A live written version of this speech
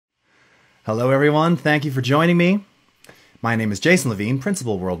Hello everyone, thank you for joining me. My name is Jason Levine,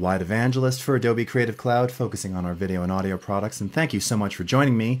 Principal Worldwide Evangelist for Adobe Creative Cloud, focusing on our video and audio products, and thank you so much for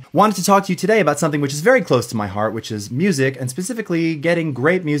joining me. Wanted to talk to you today about something which is very close to my heart, which is music, and specifically getting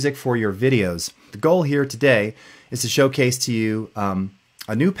great music for your videos. The goal here today is to showcase to you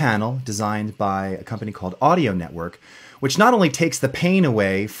a new panel designed by a company called AudioNetwork, which not only takes the pain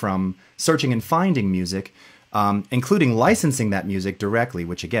away from searching and finding music, including licensing that music directly,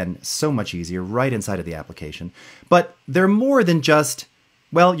 which again, is so much easier right inside of the application. But they're more than just,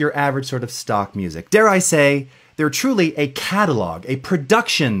 well, your average sort of stock music. Dare I say, they're truly a catalog, a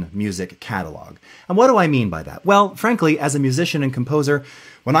production music catalog. And what do I mean by that? Well, frankly, as a musician and composer,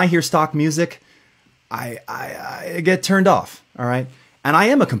 when I hear stock music, I get turned off, all right? And I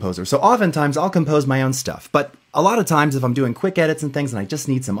am a composer, so oftentimes I'll compose my own stuff. But a lot of times if I'm doing quick edits and things and I just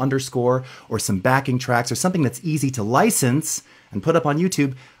need some underscore or some backing tracks or something that's easy to license and put up on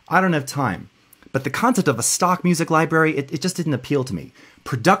YouTube, I don't have time. But the concept of a stock music library, it just didn't appeal to me.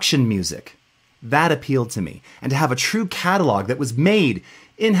 Production music, that appealed to me. And to have a true catalog that was made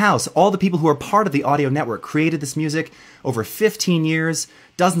in-house, all the people who are part of the Audio Network created this music over 15 years,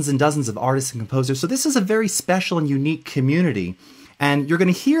 dozens and dozens of artists and composers. So this is a very special and unique community. And you're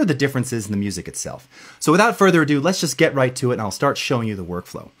going to hear the differences in the music itself. So without further ado, let's just get right to it and I'll start showing you the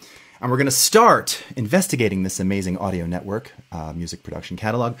workflow. And we're going to start investigating this amazing Audio Network music production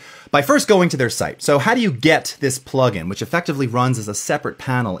catalog by first going to their site. So how do you get this plugin, which effectively runs as a separate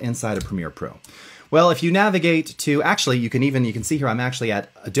panel inside of Premiere Pro? Well, if you navigate to, actually, you can see here I'm actually at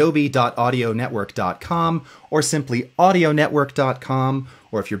adobe.audionetwork.com or simply audionetwork.com.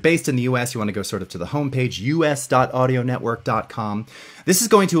 Or if you're based in the US, you want to go sort of to the homepage, us.audionetwork.com. This is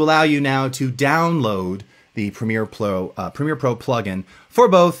going to allow you now to download the Premiere Pro plugin for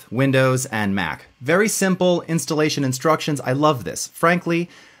both Windows and Mac. Very simple installation instructions. I love this. Frankly,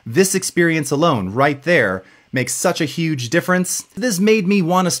 this experience alone right there makes such a huge difference. This made me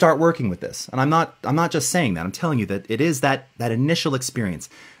want to start working with this. And I'm not just saying that. I'm telling you that it is that initial experience.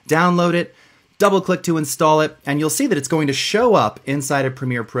 Download it. Double-click to install it, and you'll see that it's going to show up inside of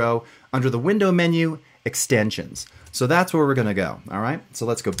Premiere Pro under the window menu, Extensions. So that's where we're going to go, all right? So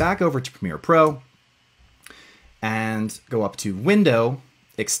let's go back over to Premiere Pro and go up to Window,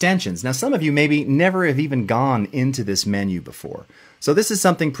 Extensions. Now, some of you maybe never have even gone into this menu before. So this is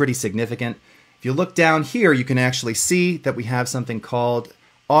something pretty significant. If you look down here, you can actually see that we have something called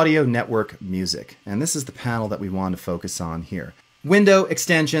Audio Network Music, and this is the panel that we want to focus on here. Window,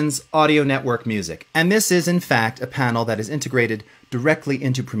 Extensions, Audio Network Music. And this is, in fact, a panel that is integrated directly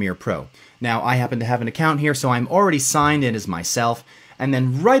into Premiere Pro. Now, I happen to have an account here, so I'm already signed in as myself. And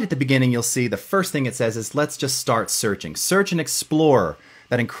then right at the beginning, you'll see the first thing it says is, let's just start searching. Search and explore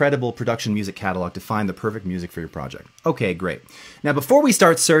that incredible production music catalog to find the perfect music for your project. Okay, great. Now, before we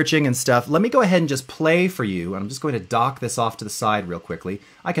start searching and stuff, let me go ahead and just play for you. I'm just going to dock this off to the side real quickly.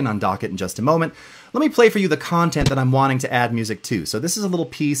 I can undock it in just a moment. Let me play for you the content that I'm wanting to add music to. So this is a little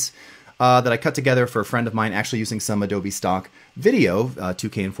piece that I cut together for a friend of mine, actually using some Adobe stock video,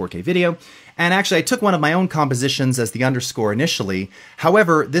 2K and 4K video. And actually, I took one of my own compositions as the underscore initially.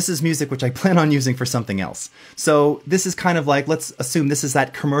 However, this is music which I plan on using for something else. So this is kind of like, let's assume this is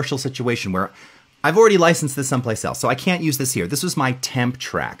that commercial situation where I've already licensed this someplace else, so I can't use this here. This was my temp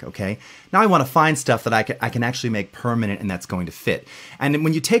track, okay? Now I want to find stuff that I can actually make permanent and that's going to fit. And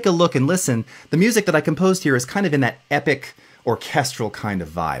when you take a look and listen, the music that I composed here is kind of in that epic orchestral kind of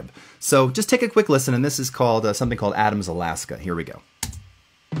vibe. So just take a quick listen, and this is called something called Adams, Alaska. Here we go.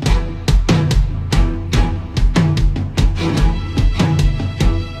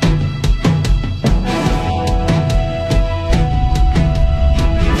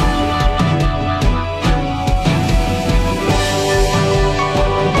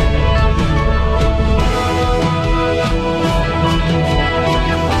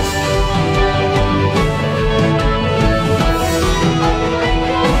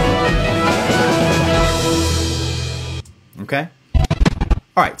 Okay?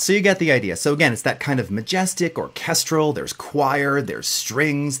 All right, so you get the idea. So again, it's that kind of majestic, orchestral, there's choir, there's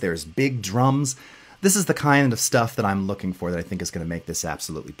strings, there's big drums. This is the kind of stuff that I'm looking for that I think is going to make this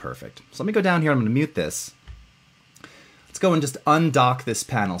absolutely perfect. So let me go down here, I'm going to mute this. Let's go and just undock this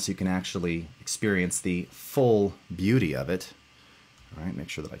panel so you can actually experience the full beauty of it. All right, make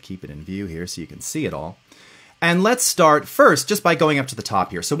sure that I keep it in view here so you can see it all. And let's start first just by going up to the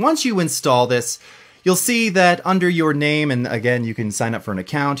top here. So once you install this, you'll see that under your name, and again, you can sign up for an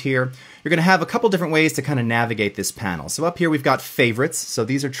account here, you're going to have a couple different ways to kind of navigate this panel. So up here, we've got favorites. So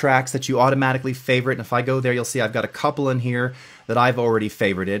these are tracks that you automatically favorite. And if I go there, you'll see I've got a couple in here that I've already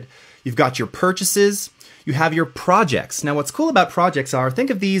favorited. You've got your purchases. You have your projects. Now, what's cool about projects are, think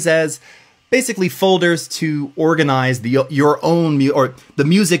of these as basically folders to organize your own or the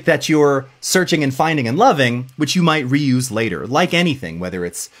music that you're searching and finding and loving, which you might reuse later, like anything, whether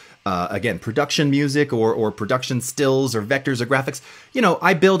it's again, production music or production stills or vectors or graphics. You know,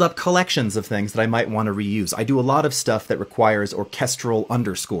 I build up collections of things that I might want to reuse. I do a lot of stuff that requires orchestral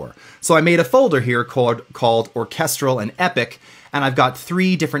underscore. So I made a folder here called orchestral and epic, and I've got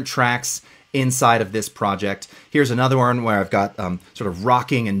 3 different tracks inside of this project. Here's another one where I've got sort of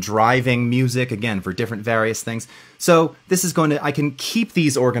rocking and driving music, again, for different various things. So this is I can keep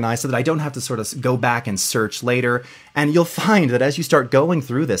these organized so that I don't have to sort of go back and search later. And you'll find that as you start going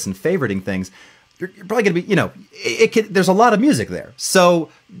through this and favoriting things, you're probably going to be, you know, there's a lot of music there. So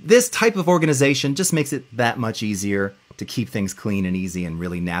this type of organization just makes it that much easier to keep things clean and easy and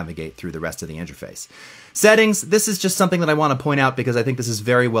really navigate through the rest of the interface. Settings, this is just something that I want to point out because I think this is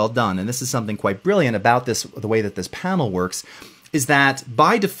very well done. And this is something quite brilliant about this, the way that this panel works, is that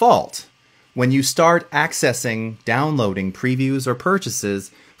by default, when you start accessing, downloading previews or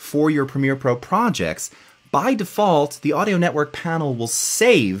purchases for your Premiere Pro projects, by default, the Audio Network panel will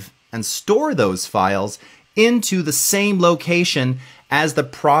save and store those files into the same location as the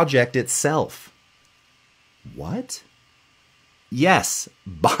project itself. What? Yes,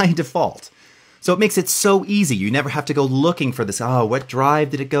 by default. So it makes it so easy. You never have to go looking for this. Oh, what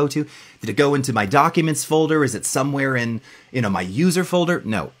drive did it go to? Did it go into my documents folder? Is it somewhere in, you know, my user folder?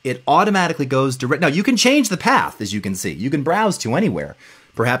 No, it automatically goes direct. Now you can change the path, as you can see. You can browse to anywhere.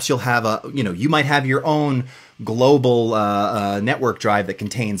 Perhaps you'll have you might have your own global network drive that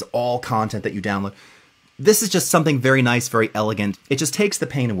contains all content that you download. This is just something very nice, very elegant. It just takes the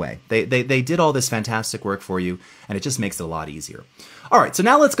pain away. They did all this fantastic work for you, and it just makes it a lot easier. All right, so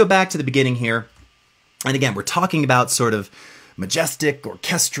now let's go back to the beginning here. And again, we're talking about sort of majestic,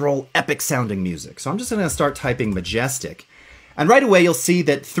 orchestral, epic-sounding music. So I'm just going to start typing majestic. And right away, you'll see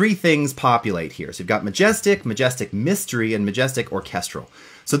that 3 things populate here. So you've got majestic, majestic mystery, and majestic orchestral.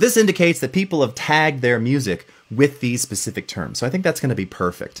 So this indicates that people have tagged their music with these specific terms. So I think that's going to be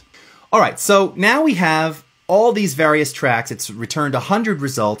perfect. All right, so now we have all these various tracks. It's returned 100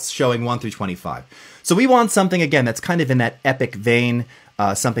 results showing 1 through 25. So we want something, again, that's kind of in that epic vein,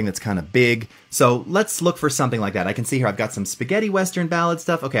 something that's kind of big. So let's look for something like that. I can see here I've got some spaghetti western ballad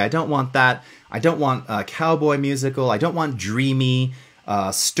stuff. Okay, I don't want that. I don't want cowboy musical. I don't want dreamy,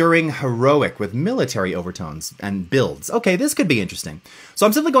 stirring heroic with military overtones and builds. Okay, this could be interesting. So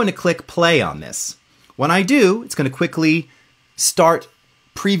I'm simply going to click play on this. When I do, it's going to quickly start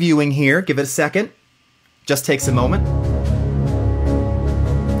previewing here. Give it a second. Just takes a moment.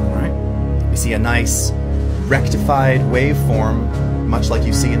 All right. We see a nice rectified waveform, much like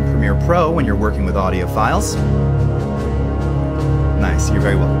you see in Premiere Pro when you're working with audio files. Nice. You're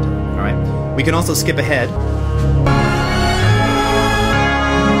very welcome. All right. We can also skip ahead.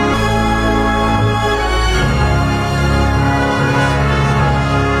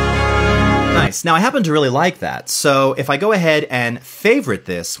 Nice. Now I happen to really like that. So if I go ahead and favorite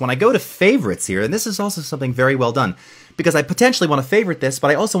this, when I go to favorites here, and this is also something very well done, because I potentially want to favorite this,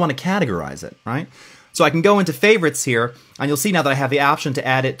 but I also want to categorize it, right? So I can go into favorites here, and you'll see now that I have the option to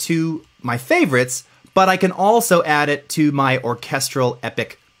add it to my favorites, but I can also add it to my orchestral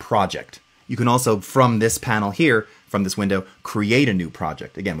epic project. You can also, from this panel here, from this window, create a new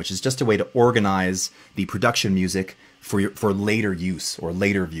project, again, which is just a way to organize the production music for later use or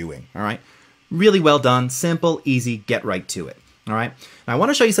later viewing, all right? Really well done, simple, easy, get right to it, all right? Now I want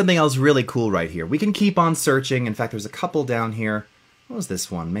to show you something else really cool right here. We can keep on searching. In fact, there's a couple down here. What was this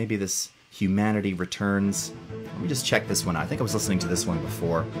one? Maybe this Humanity Returns. Let me just check this one out. I think I was listening to this one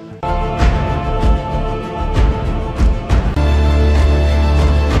before.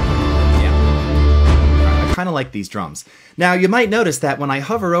 I kind of like these drums. Now you might notice that when I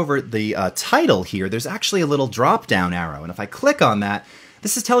hover over the title here, there's actually a little drop down arrow, and if I click on that,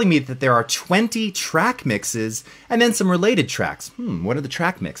 this is telling me that there are 20 track mixes and then some related tracks. What are the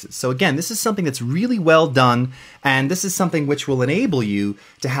track mixes? So again, this is something that's really well done, and this is something which will enable you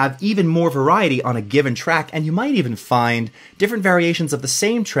to have even more variety on a given track, and you might even find different variations of the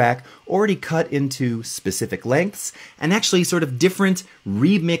same track already cut into specific lengths and actually sort of different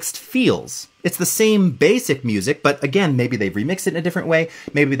remixed feels. It's the same basic music, but again, maybe they've remixed it in a different way.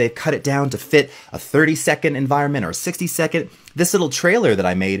 Maybe they've cut it down to fit a 30-second environment or a 60-second. This little trailer that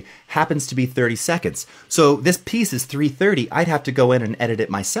I made happens to be 30 seconds. So this piece is 3:30. I'd have to go in and edit it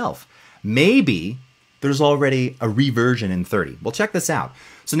myself. Maybe there's already a reversion in 30. Well, check this out.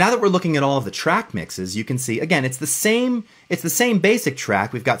 So now that we're looking at all of the track mixes, you can see, again, it's the same basic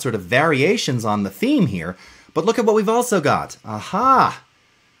track. We've got sort of variations on the theme here, but look at what we've also got. Aha!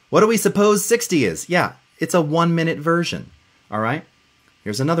 What do we suppose 60 is? Yeah, it's a 1-minute version, all right?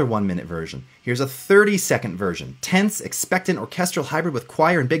 Here's another 1-minute version. Here's a 30-second version. Tense, expectant, orchestral hybrid with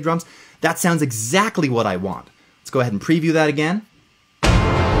choir and big drums. That sounds exactly what I want. Let's go ahead and preview that again.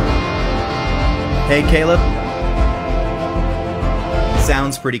 Hey, Caleb.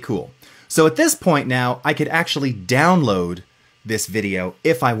 Sounds pretty cool. So at this point now, I could actually download this video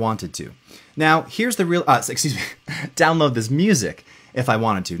if I wanted to. Now, here's the real, download this music if I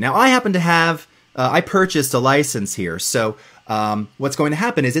wanted to. Now, I happen to have, I purchased a license here, so what's going to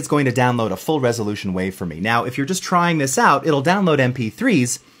happen is it's going to download a full resolution wave for me. Now, if you're just trying this out, it'll download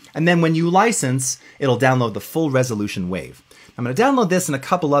MP3s, and then when you license, it'll download the full resolution wave. I'm going to download this and a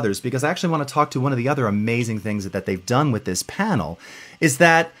couple others because I actually want to talk to one of the other amazing things that they've done with this panel, is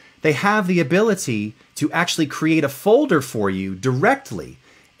that they have the ability to actually create a folder for you directly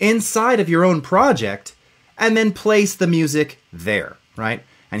inside of your own project and then place the music there, right?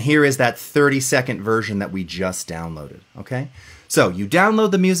 And here is that 30-second version that we just downloaded, okay? So you download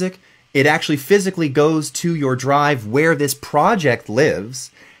the music, it actually physically goes to your drive where this project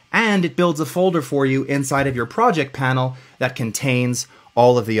lives, and it builds a folder for you inside of your project panel that contains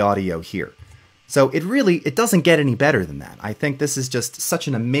all of the audio here. So it doesn't get any better than that. I think this is just such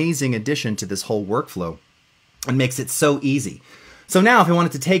an amazing addition to this whole workflow and makes it so easy. So now if I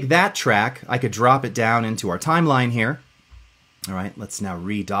wanted to take that track, I could drop it down into our timeline here. All right, let's now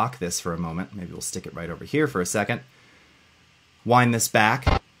redock this for a moment. Maybe we'll stick it right over here for a second. Wind this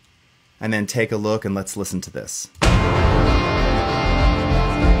back, and then take a look and let's listen to this.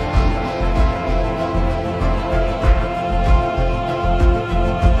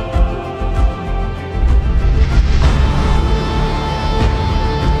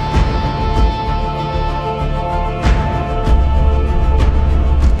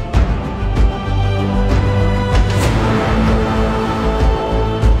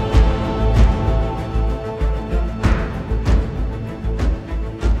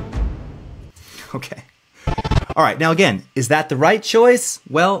 Okay. All right. Now, again, is that the right choice?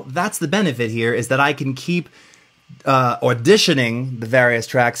 Well, that's the benefit here, is that I can keep auditioning the various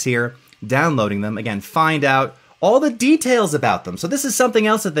tracks here, downloading them, again, find out all the details about them. So this is something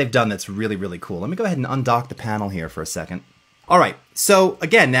else that they've done that's really, really cool. Let me go ahead and undock the panel here for a second. All right. So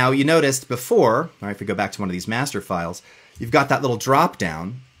again, now you noticed before, all right, if we go back to one of these master files, you've got that little drop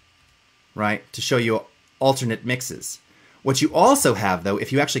down, right, to show you alternate mixes. What you also have, though,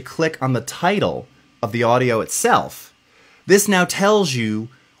 if you actually click on the title of the audio itself, this now tells you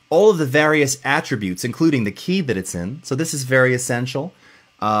all of the various attributes, including the key that it's in. So this is very essential,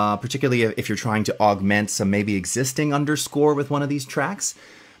 particularly if you're trying to augment some maybe existing underscore with one of these tracks.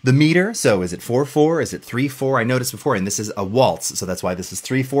 The meter, so is it 4/4? Is it 3/4? I noticed before, and this is a waltz, so that's why this is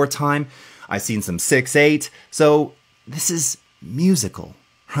 3/4 time. I've seen some 6/8. So this is musical.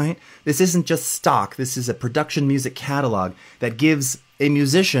 Right? This isn't just stock. This is a production music catalog that gives a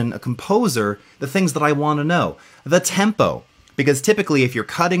musician, a composer, the things that I want to know. The tempo. Because typically if you're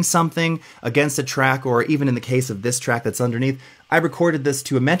cutting something against a track, or even in the case of this track that's underneath, I recorded this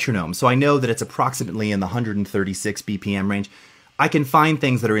to a metronome, so I know that it's approximately in the 136 BPM range. I can find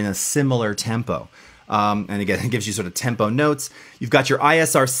things that are in a similar tempo. And again, it gives you sort of tempo notes. You've got your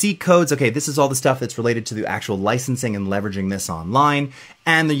Isrc codes. Okay, this is all the stuff that's related to the actual licensing and leveraging this online,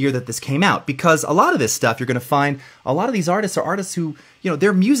 and the year that this came out. Because a lot of this stuff, you're going to find a lot of these artists are artists who, you know,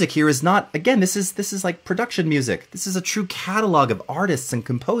 their music here is not, again, this is like production music. This is a true catalog of artists and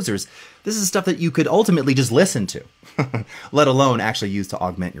composers. This is stuff that you could ultimately just listen to, let alone actually use to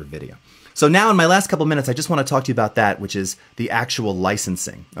augment your video. So now in my last couple minutes, I just want to talk to you about that, which is the actual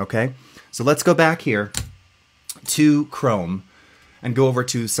licensing, okay? So let's go back here to Chrome and go over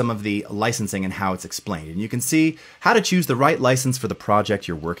to some of the licensing and how it's explained. And you can see how to choose the right license for the project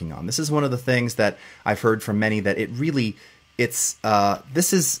you're working on. This is one of the things that I've heard from many, that it really, these are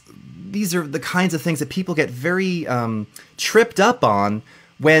the kinds of things that people get very tripped up on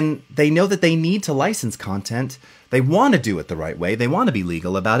when they know that they need to license content. They want to do it the right way. They want to be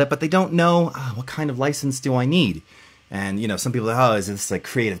legal about it, but they don't know, what kind of license do I need? And, you know, some people are like, oh, is this like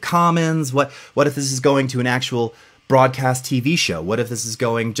Creative Commons? What if this is going to an actual broadcast TV show? What if this is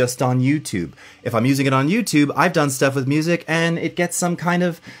going just on YouTube? If I'm using it on YouTube, I've done stuff with music and it gets some kind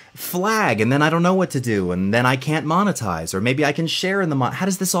of flag, and then I don't know what to do, and then I can't monetize, or maybe I can share in the how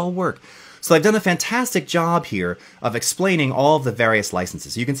does this all work? So I've done a fantastic job here of explaining all of the various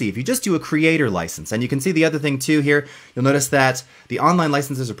licenses. You can see if you just do a creator license, and you can see the other thing too here, you'll notice that the online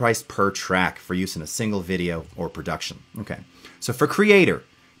licenses are priced per track for use in a single video or production. Okay, so for creator,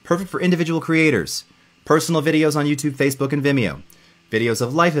 perfect for individual creators, personal videos on YouTube, Facebook, and Vimeo, videos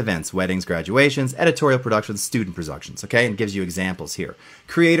of life events, weddings, graduations, editorial productions, student productions, okay, and gives you examples here.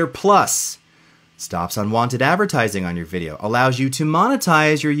 Creator Plus, Stops unwanted advertising on your video. Allows you to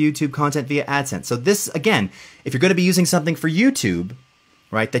monetize your YouTube content via AdSense. So this, again, if you're going to be using something for YouTube,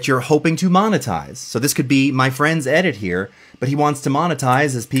 right, that you're hoping to monetize. So this could be my friend's edit here, but he wants to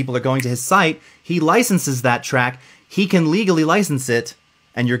monetize as people are going to his site. He licenses that track. He can legally license it,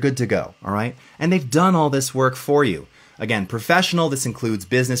 and you're good to go, all right? And they've done all this work for you. Again, professional, this includes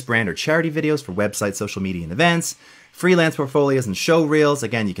business, brand, or charity videos for websites, social media, and events. Freelance portfolios and show reels.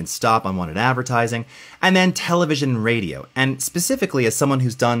 Again, you can stop unwanted advertising. And then television and radio. And specifically as someone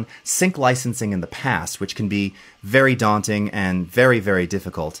who's done sync licensing in the past, which can be very daunting and very, very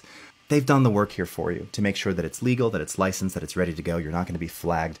difficult, they've done the work here for you to make sure that it's legal, that it's licensed, that it's ready to go. You're not going to be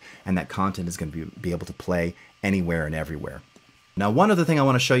flagged, and that content is going to be able to play anywhere and everywhere. Now, one other thing I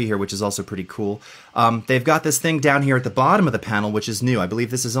want to show you here, which is also pretty cool, they've got this thing down here at the bottom of the panel, which is new. I believe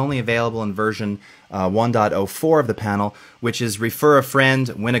this is only available in version 1.04 of the panel, which is Refer a Friend,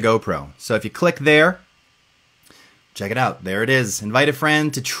 Win a GoPro. So if you click there, check it out. There it is. Invite a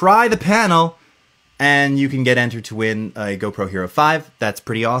friend to try the panel, and you can get entered to win a GoPro Hero 5. That's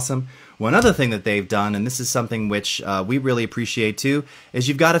pretty awesome. One other thing that they've done, and this is something which we really appreciate too, is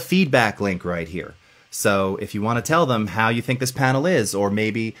you've got a feedback link right here. So if you want to tell them how you think this panel is, or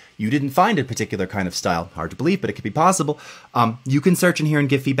maybe you didn't find a particular kind of style, hard to believe, but it could be possible, you can search in here and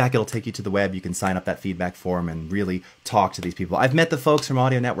give feedback. It'll take you to the web. You can sign up that feedback form and really talk to these people. I've met the folks from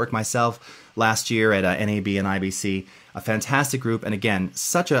Audio Network myself last year at NAB and IBC, a fantastic group, and again,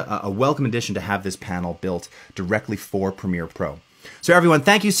 such a welcome addition to have this panel built directly for Premiere Pro. So everyone,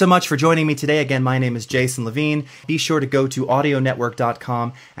 thank you so much for joining me today. Again, my name is Jason Levine. Be sure to go to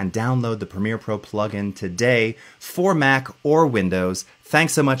audionetwork.com and download the Premiere Pro plugin today for Mac or Windows.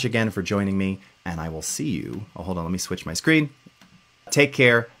 Thanks so much again for joining me, and I will see you. Oh, hold on, let me switch my screen. Take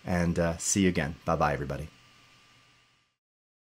care, and see you again. Bye-bye, everybody.